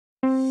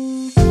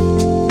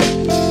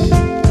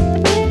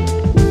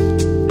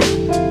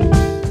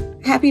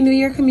Happy New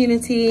Year,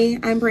 community.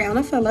 I'm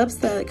Brianna Phillips,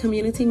 the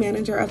Community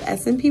Manager of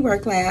S&P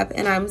Work Lab,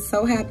 and I'm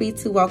so happy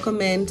to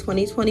welcome in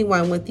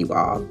 2021 with you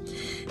all.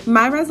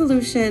 My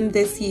resolution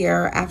this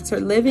year, after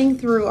living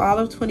through all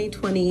of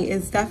 2020,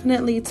 is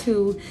definitely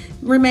to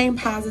remain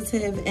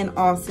positive in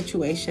all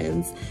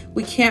situations.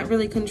 We can't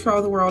really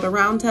control the world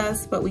around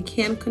us, but we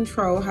can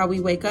control how we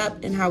wake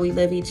up and how we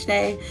live each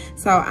day.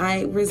 So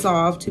I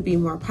resolve to be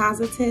more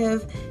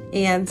positive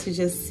and to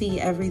just see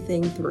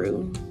everything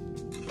through.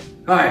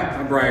 Hi,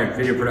 I'm Brian,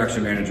 Video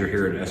Production Manager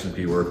here at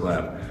S&P Work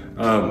Lab.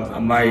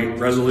 My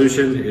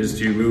resolution is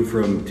to move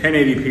from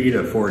 1080p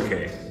to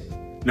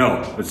 4K.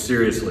 No, but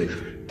seriously,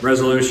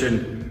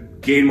 resolution,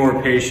 gain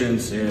more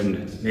patience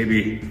and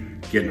maybe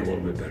get in a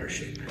little bit better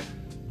shape.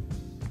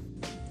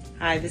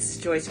 Hi, this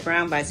is Joyce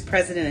Brown, Vice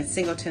President at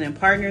Singleton &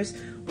 Partners.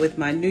 With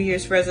my New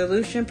Year's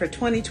resolution for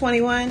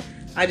 2021,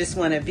 I just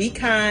want to be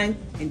kind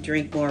and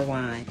drink more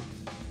wine.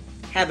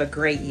 Have a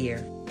great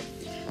year.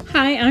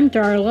 Hi, I'm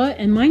Darla,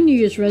 and my New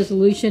Year's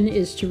resolution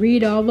is to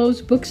read all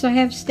those books I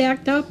have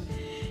stacked up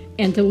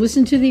and to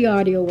listen to the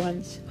audio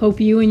ones. Hope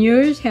you and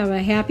yours have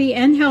a happy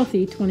and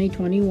healthy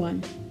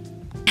 2021.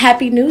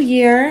 Happy New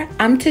Year!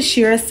 I'm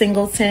Tashira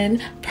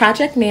Singleton,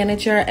 Project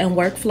Manager and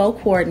Workflow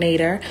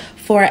Coordinator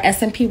for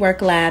S&P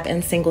Work Lab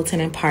and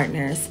Singleton &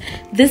 Partners.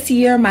 This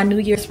year, my New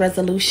Year's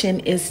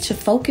resolution is to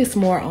focus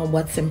more on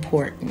what's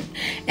important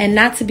and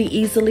not to be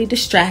easily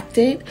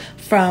distracted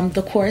from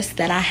the course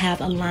that I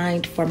have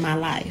aligned for my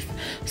life.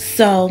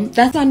 So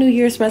that's my New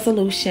Year's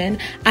resolution.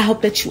 I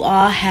hope that you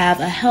all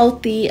have a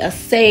healthy, a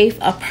safe,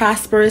 a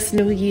prosperous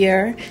New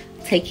Year.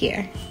 Take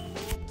care.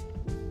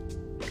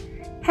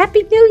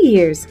 Happy New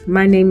Year's!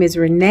 My name is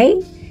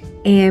Renee,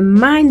 and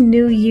my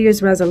New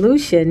Year's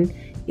resolution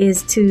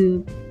is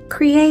to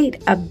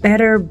create a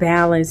better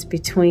balance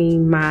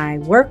between my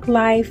work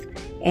life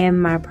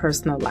and my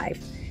personal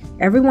life.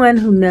 Everyone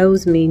who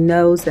knows me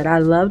knows that I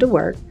love to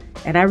work,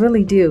 and I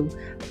really do,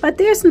 but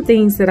there's some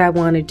things that I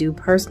want to do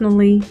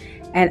personally,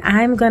 and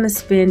I'm going to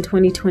spend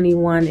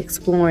 2021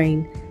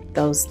 exploring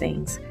those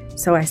things.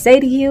 So I say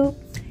to you,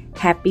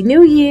 Happy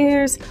New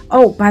Year's!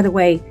 Oh, by the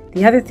way,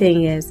 the other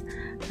thing is,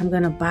 I'm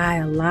going to buy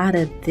a lot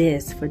of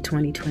this for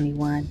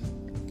 2021.